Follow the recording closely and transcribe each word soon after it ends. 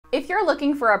If you're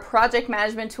looking for a project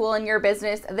management tool in your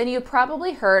business, then you've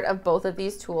probably heard of both of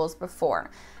these tools before.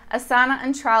 Asana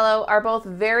and Trello are both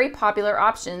very popular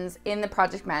options in the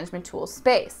project management tool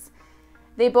space.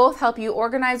 They both help you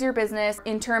organize your business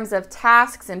in terms of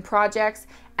tasks and projects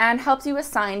and helps you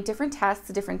assign different tasks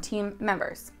to different team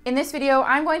members. In this video,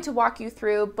 I'm going to walk you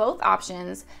through both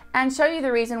options and show you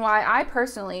the reason why I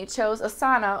personally chose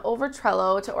Asana over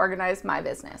Trello to organize my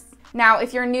business. Now,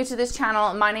 if you're new to this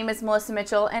channel, my name is Melissa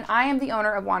Mitchell and I am the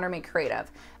owner of WanderMake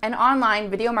Creative, an online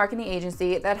video marketing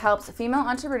agency that helps female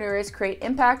entrepreneurs create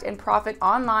impact and profit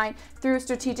online through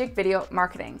strategic video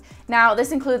marketing. Now,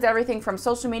 this includes everything from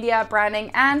social media,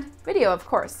 branding, and video, of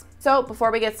course. So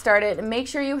before we get started, make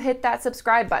sure you hit that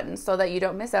subscribe button so that you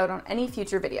don't miss out on any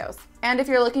future videos. And if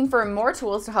you're looking for more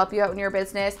tools to help you out in your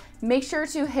business, make sure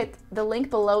to hit the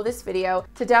link below this video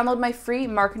to download my free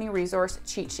marketing resource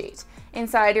cheat sheet.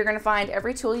 Inside, you're going to find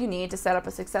every tool you need to set up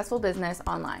a successful business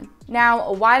online.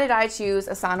 Now, why did I choose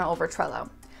Asana over Trello?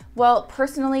 Well,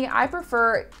 personally, I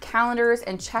prefer calendars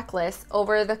and checklists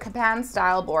over the Kanban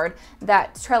style board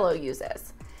that Trello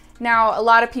uses. Now, a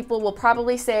lot of people will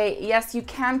probably say, yes, you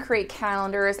can create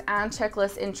calendars and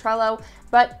checklists in Trello,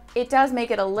 but it does make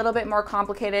it a little bit more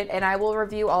complicated, and I will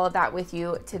review all of that with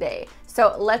you today.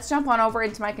 So let's jump on over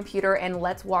into my computer and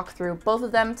let's walk through both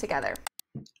of them together.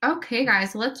 Okay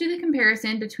guys, so let's do the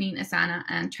comparison between Asana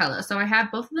and Trello. So I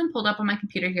have both of them pulled up on my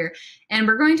computer here, and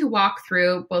we're going to walk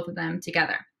through both of them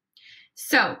together.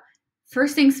 So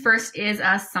first things first is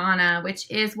Asana, which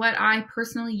is what I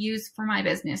personally use for my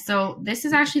business. So this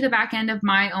is actually the back end of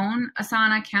my own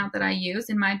Asana account that I use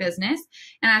in my business.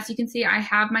 And as you can see, I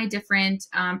have my different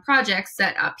projects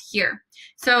set up here.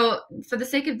 So for the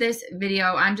sake of this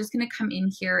video, I'm just going to come in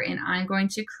here and I'm going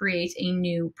to create a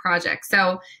new project.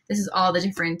 So this is all the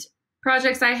different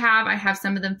projects I have. I have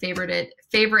some of them favorited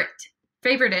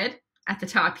at the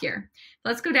top here.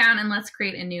 Let's go down and let's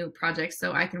create a new project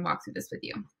so I can walk through this with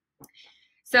you.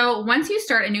 So once you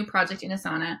start a new project in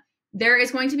Asana, there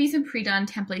is going to be some pre-done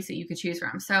templates that you could choose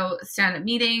from. So stand-up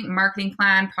meeting, marketing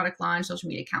plan, product launch, social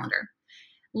media calendar.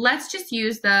 Let's just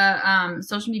use the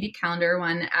social media calendar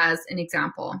one as an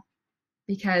example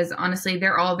because honestly,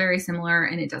 they're all very similar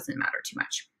and it doesn't matter too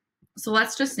much. So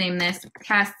let's just name this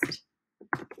test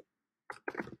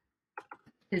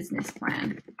business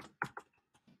plan.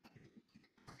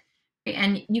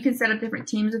 And you can set up different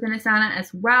teams within Asana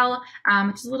as well,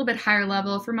 which is a little bit higher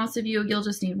level. For most of you, you'll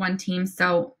just need one team,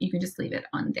 so you can just leave it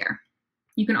on there.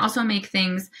 You can also make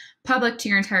things public to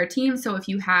your entire team. So if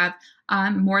you have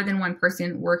more than one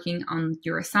person working on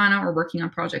your Asana or working on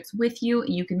projects with you,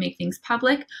 you can make things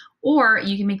public, or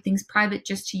you can make things private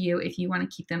just to you if you want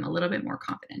to keep them a little bit more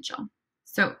confidential.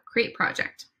 So create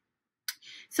project.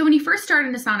 So when you first start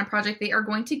an Asana project, they are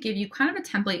going to give you kind of a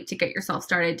template to get yourself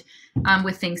started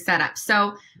with things set up.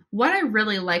 So what I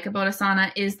really like about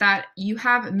Asana is that you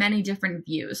have many different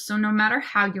views. So no matter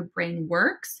how your brain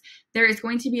works, there is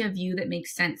going to be a view that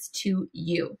makes sense to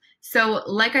you. So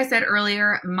like I said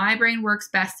earlier, my brain works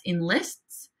best in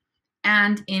lists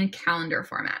and in calendar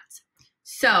formats.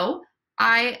 So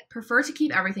I prefer to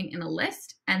keep everything in a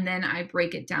list and then I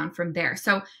break it down from there.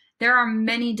 So there are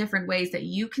many different ways that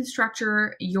you can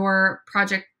structure your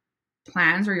project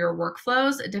plans or your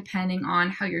workflows depending on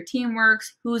how your team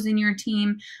works, who's in your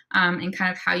team, and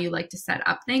kind of how you like to set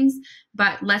up things.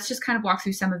 But let's just kind of walk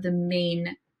through some of the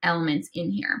main elements in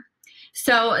here.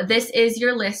 So this is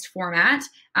your list format.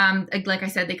 Like I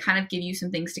said, they kind of give you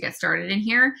some things to get started in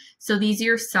here. So these are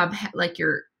your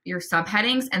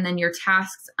subheadings and then your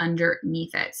tasks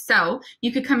underneath it. So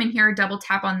you could come in here, double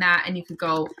tap on that, and you could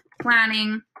go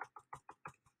planning.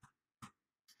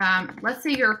 Let's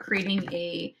say you're creating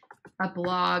a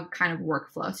blog kind of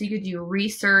workflow. So you could do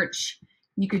research,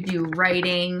 you could do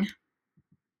writing,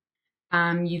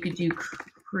 you could do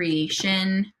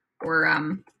creation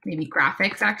or maybe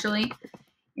graphics actually.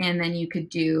 And then you could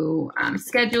do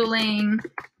scheduling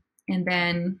and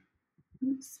then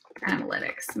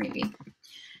analytics maybe.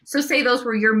 So say those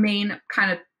were your main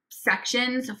kind of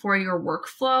sections for your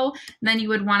workflow, then you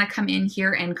would want to come in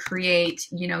here and create,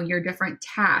 your different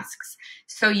tasks.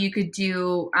 So you could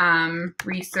do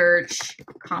research,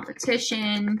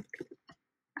 competition.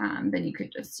 Then you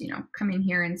could just, come in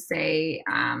here and say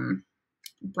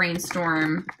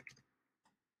brainstorm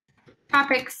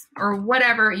topics or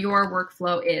whatever your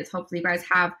workflow is. Hopefully you guys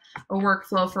have a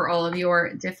workflow for all of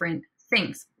your different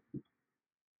things.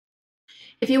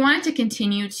 If you wanted to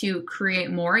continue to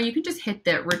create more, you can just hit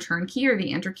the return key or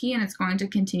the enter key and it's going to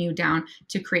continue down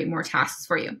to create more tasks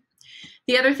for you.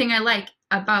 The other thing I like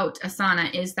about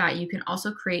Asana is that you can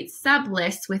also create sub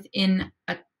lists within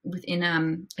a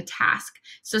a task.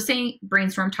 So say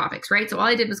brainstorm topics, right? So all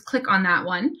I did was click on that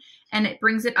one and it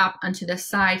brings it up onto the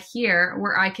side here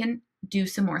where I can do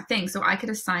some more things. So I could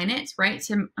assign it, right?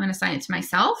 I'm going to assign it to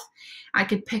myself. I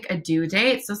could pick a due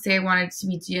date. So say I wanted it to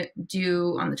be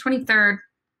due on the 23rd,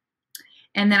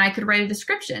 and then I could write a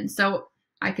description. So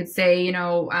I could say, you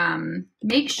know,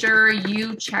 make sure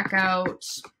you check out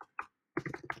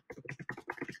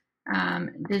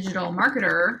digital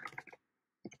marketer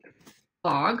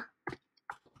blog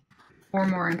for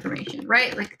more information,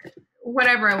 right? Like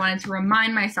whatever I wanted to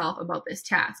remind myself about this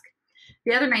task.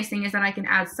 The other nice thing is that I can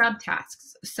add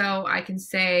subtasks. So I can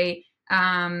say,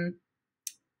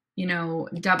 you know,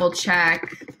 double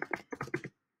check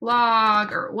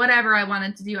log or whatever I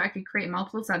wanted to do. I could create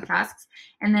multiple subtasks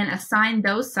and then assign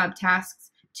those subtasks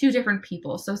to different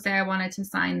people. So say I wanted to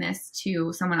assign this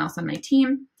to someone else on my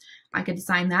team, I could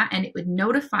assign that and it would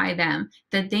notify them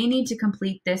that they need to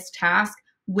complete this task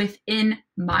within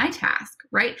my task,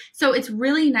 right? So it's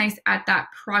really nice at that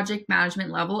project management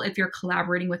level if you're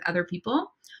collaborating with other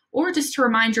people, or just to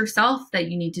remind yourself that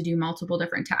you need to do multiple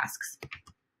different tasks.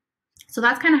 So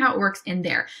that's kind of how it works in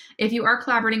there. If you are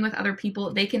collaborating with other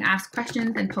people, they can ask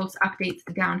questions and post updates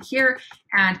down here,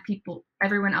 and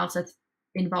everyone else that's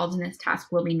involved in this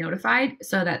task will be notified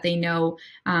so that they know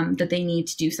that they need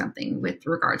to do something with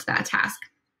regard to that task.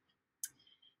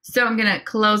 So I'm going to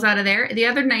close out of there. The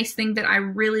other nice thing that I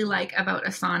really like about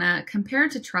Asana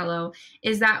compared to Trello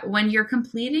is that when you're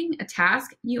completing a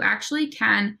task, you actually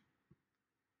can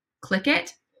click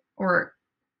it or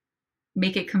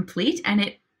make it complete and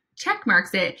it check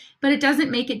marks it, but it doesn't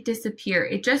make it disappear.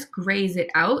 It just grays it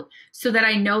out so that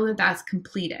I know that that's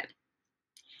completed,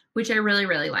 which I really,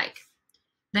 really like.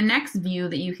 The next view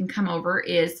that you can come over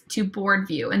is to board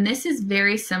view. And this is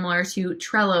very similar to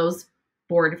Trello's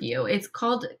board view. It's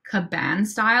called Kanban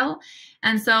style.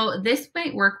 And so this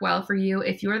might work well for you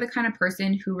if you're the kind of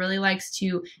person who really likes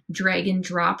to drag and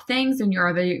drop things and you're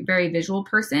a very, very visual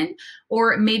person,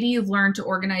 or maybe you've learned to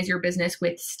organize your business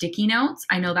with sticky notes.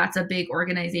 I know that's a big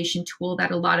organization tool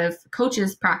that a lot of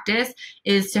coaches practice,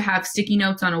 is to have sticky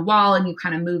notes on a wall and you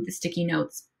kind of move the sticky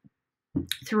notes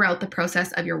throughout the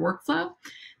process of your workflow.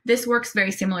 This works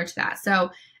very similar to that. So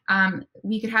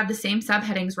we could have the same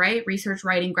subheadings, right? Research,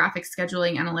 writing, graphics,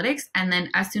 scheduling, analytics. And then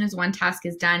as soon as one task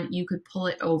is done, you could pull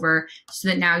it over so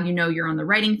that now you know you're on the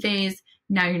writing phase.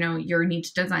 Now you know you need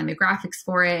to design the graphics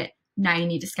for it. Now you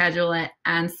need to schedule it,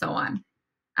 and so on.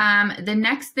 The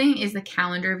next thing is the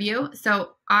calendar view.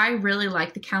 So I really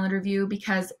like the calendar view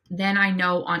because then I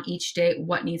know on each day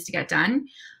what needs to get done.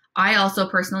 I also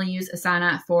personally use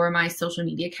Asana for my social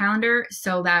media calendar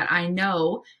so that I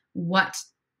know what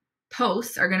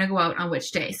posts are going to go out on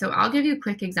which day. So I'll give you a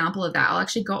quick example of that. I'll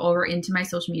actually go over into my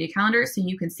social media calendar so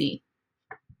you can see.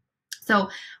 So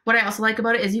what I also like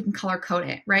about it is you can color code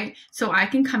it, right? So I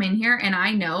can come in here and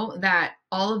I know that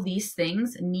all of these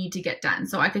things need to get done.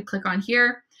 So I could click on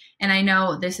here and I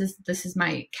know this is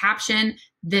my caption.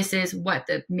 This is what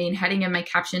the main heading of my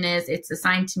caption is. It's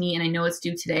assigned to me and I know it's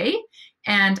due today.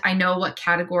 And I know what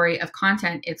category of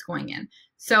content it's going in.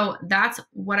 So that's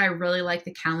what I really like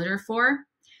the calendar for.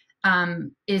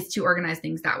 Is to organize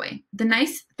things that way. The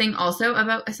nice thing also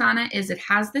about Asana is it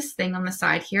has this thing on the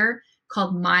side here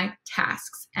called My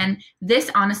Tasks. And this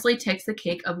honestly takes the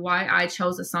cake of why I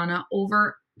chose Asana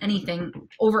over anything,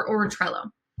 over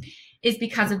Trello, is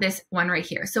because of this one right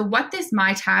here. So what this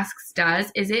My Tasks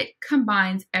does is it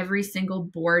combines every single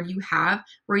board you have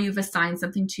where you've assigned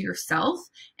something to yourself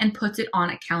and puts it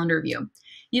on a calendar view.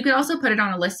 You could also put it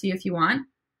on a list view if you want,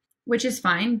 which is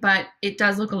fine, but it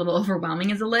does look a little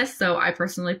overwhelming as a list. So I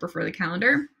personally prefer the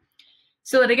calendar.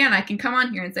 So that again, I can come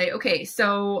on here and say, okay,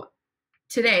 so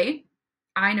today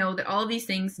I know that all of these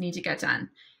things need to get done.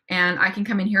 And I can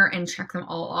come in here and check them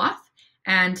all off.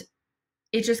 And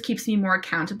it just keeps me more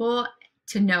accountable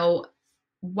to know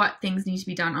what things need to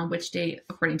be done on which day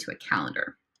according to a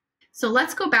calendar. So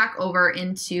let's go back over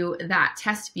into that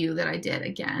test view that I did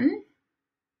again.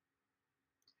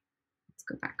 Let's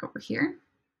go back over here.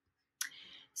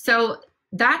 So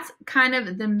that's kind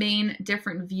of the main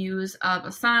different views of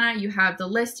Asana. You have the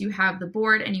list, you have the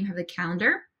board, and you have the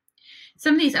calendar.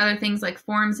 Some of these other things like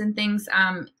forms and things,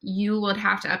 you would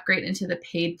have to upgrade into the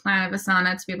paid plan of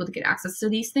Asana to be able to get access to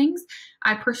these things.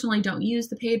 I personally don't use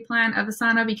the paid plan of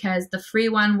Asana because the free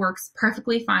one works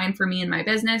perfectly fine for me and my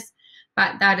business,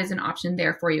 but that is an option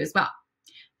there for you as well.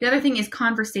 The other thing is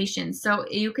conversations. So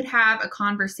you could have a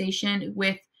conversation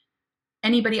with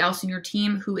anybody else in your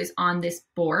team who is on this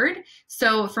board.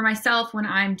 So for myself, when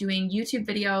I'm doing YouTube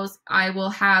videos, I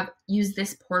will use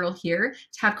this portal here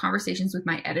to have conversations with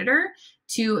my editor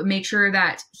to make sure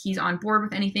that he's on board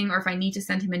with anything, or if I need to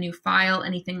send him a new file,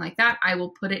 anything like that, I will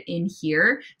put it in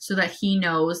here so that he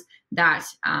knows that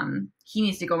he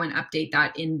needs to go and update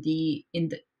that in the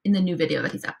new video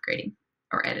that he's upgrading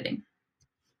or editing.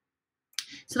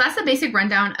 So that's the basic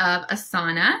rundown of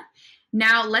Asana.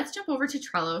 Now let's jump over to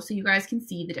Trello so you guys can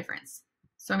see the difference.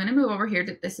 So I'm going to move over here.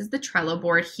 This is the Trello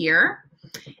board here.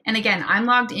 And again, I'm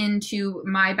logged into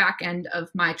my back end of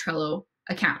my Trello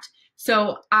account.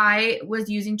 So I was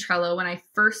using Trello when I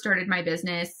first started my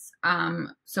business.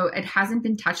 So it hasn't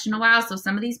been touched in a while. So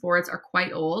some of these boards are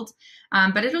quite old,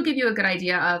 but it'll give you a good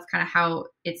idea of kind of how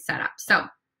it's set up. So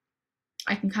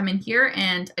I can come in here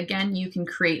and again, you can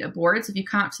create a board. So if you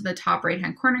come up to the top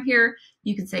right-hand corner here,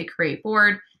 you can say create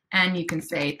board and you can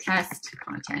say test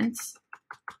content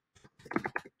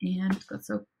and let's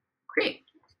go create.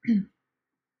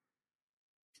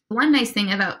 One nice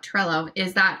thing about Trello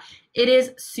is that it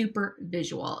is super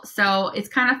visual. So it's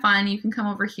kind of fun. You can come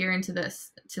over here into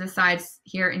this, to the sides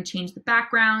here and change the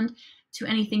background to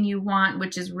anything you want,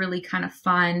 which is really kind of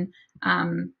fun.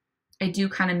 I do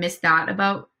kind of miss that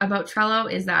about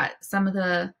Trello, is that some of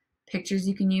the pictures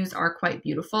you can use are quite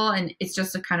beautiful, and it's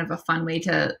just a kind of a fun way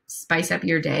to spice up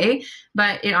your day,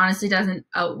 but it honestly doesn't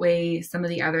outweigh some of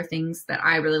the other things that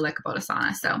I really like about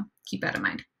Asana. So keep that in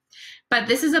mind. But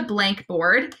this is a blank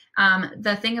board.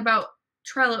 The thing about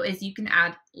Trello is you can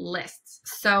add lists.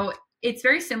 So it's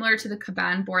very similar to the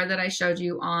Kanban board that I showed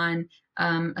you on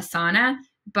Asana,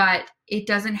 but it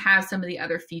doesn't have some of the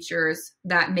other features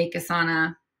that make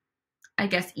Asana, I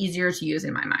guess, easier to use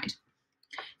in my mind.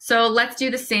 So let's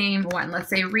do the same one. Let's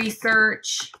say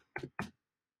research.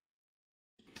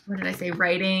 What did I say?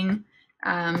 Writing,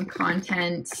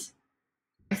 content.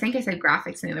 I think I said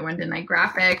graphics in the other one, didn't I?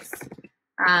 Graphics.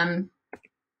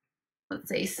 Let's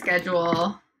say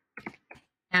schedule,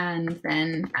 and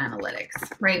then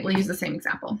analytics, right? We'll use the same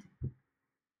example.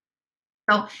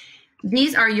 So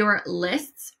these are your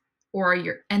lists,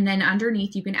 and then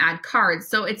underneath you can add cards.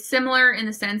 So it's similar in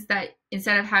the sense that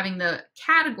instead of having the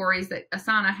categories that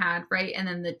Asana had, right, and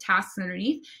then the tasks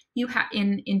underneath, you have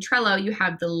in Trello, you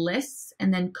have the lists,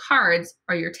 and then cards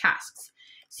are your tasks.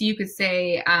 So you could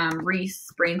say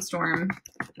brainstorm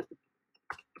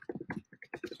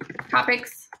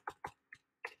topics,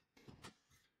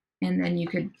 and then you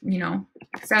could,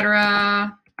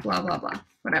 etc., blah, blah, blah,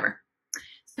 whatever.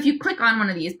 So if you click on one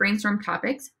of these brainstorm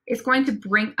topics, it's going to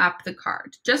bring up the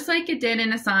card, just like it did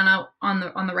in Asana on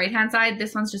the right-hand side.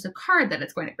 This one's just a card that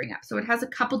it's going to bring up. So it has a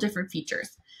couple different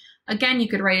features. Again, you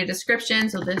could write a description.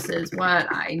 So this is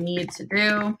what I need to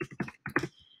do.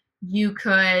 You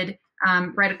could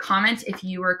write a comment if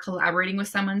you were collaborating with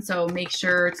someone. So make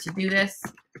sure to do this,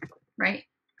 right?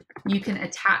 You can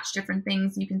attach different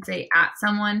things. You can say at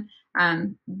someone.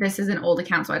 This is an old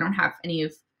account, so I don't have any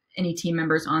team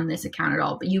members on this account at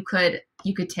all, but you could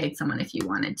tag someone if you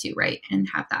wanted to, right? And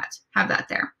have that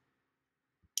there.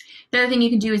 The other thing you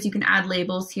can do is you can add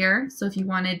labels here. So if you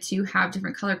wanted to have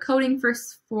different color coding for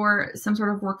some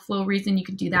sort of workflow reason, you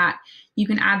could do that. You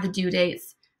can add the due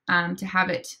dates to have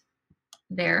it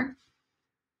there.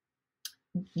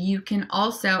 You can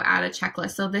also add a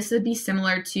checklist. So this would be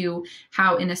similar to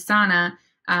how in Asana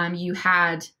you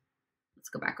had, let's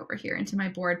go back over here into my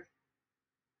board.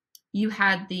 You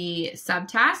had the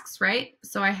subtasks, right?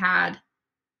 So I had,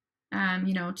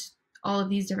 all of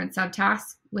these different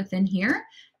subtasks within here.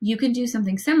 You can do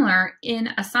something similar in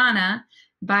Asana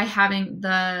by having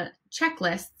the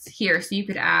checklists here. So you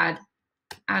could add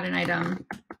an item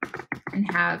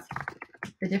and have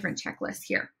the different checklists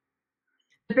here.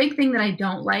 The big thing that I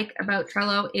don't like about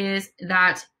Trello is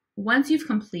that once you've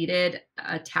completed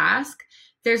a task,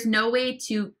 there's no way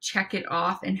to check it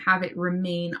off and have it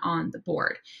remain on the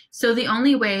board. So the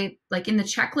only way, like in the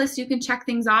checklist, you can check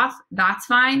things off, that's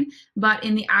fine. But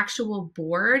in the actual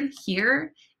board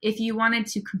here, if you wanted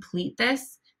to complete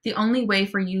this, the only way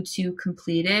for you to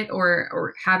complete it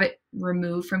or have it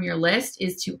removed from your list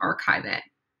is to archive it.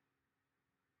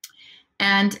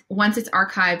 And once it's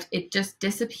archived, it just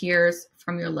disappears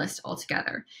from your list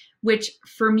altogether, which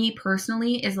for me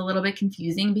personally is a little bit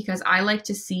confusing because I like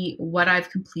to see what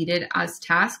I've completed as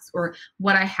tasks or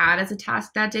what I had as a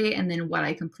task that day and then what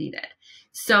I completed.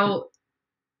 So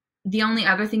the only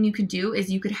other thing you could do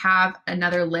is you could have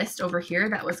another list over here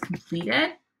that was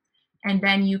completed, and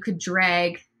then you could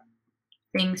drag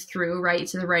things through, right,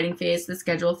 to the writing phase, the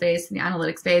schedule phase, the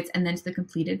analytics phase, and then to the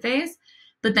completed phase.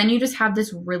 But then you just have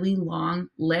this really long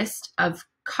list of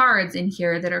cards in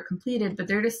here that are completed, but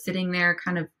they're just sitting there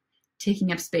kind of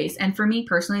taking up space. And for me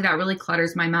personally, that really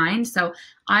clutters my mind. So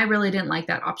I really didn't like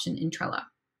that option in Trello.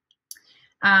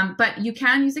 But you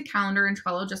can use a calendar in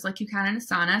Trello just like you can in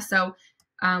Asana. So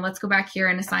let's go back here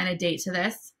and assign a date to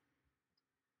this.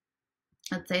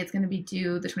 Let's say it's going to be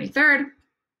due the 23rd.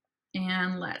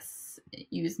 And let's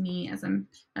use me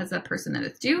as a person that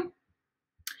it's due.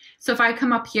 So if I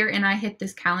come up here and I hit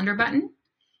this calendar button,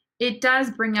 it does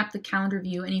bring up the calendar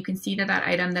view, and you can see that that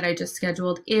item that I just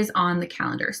scheduled is on the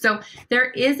calendar. So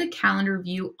there is a calendar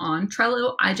view on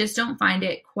Trello. I just don't find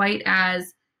it quite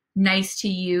as nice to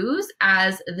use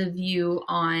as the view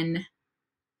on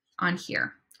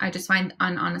here. I just find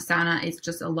on Asana, it's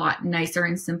just a lot nicer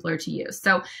and simpler to use.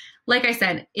 So like I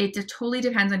said, it totally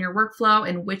depends on your workflow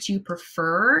and which you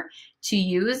prefer to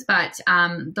use, but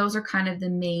those are kind of the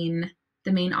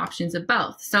main options of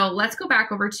both. So let's go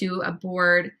back over to a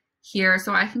board here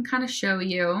so I can kind of show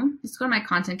you. Let's go to my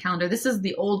content calendar. This is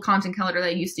the old content calendar that I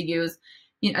used to use,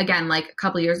 again, like a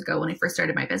couple of years ago when I first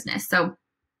started my business. So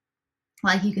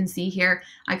like you can see here,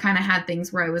 I kind of had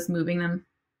things where I was moving them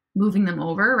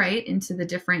over, right, into the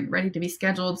different ready to be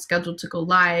scheduled to go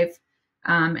live,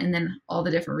 and then all the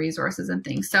different resources and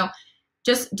things. So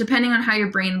just depending on how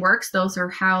your brain works, those are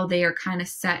how they are kind of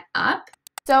set up.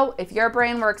 So if your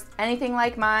brain works anything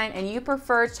like mine and you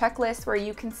prefer checklists where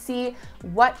you can see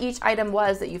what each item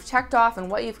was that you've checked off and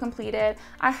what you've completed,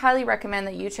 I highly recommend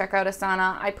that you check out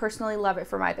Asana. I personally love it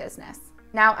for my business.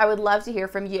 Now, I would love to hear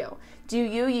from you. Do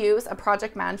you use a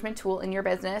project management tool in your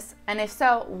business? And if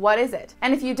so, what is it?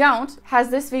 And if you don't, has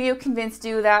this video convinced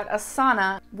you that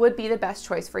Asana would be the best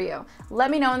choice for you? Let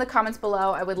me know in the comments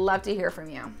below. I would love to hear from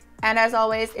you. And as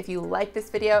always, if you like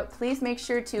this video, please make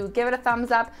sure to give it a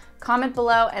thumbs up, comment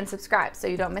below, and subscribe so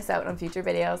you don't miss out on future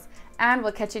videos. And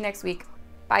we'll catch you next week.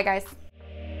 Bye, guys.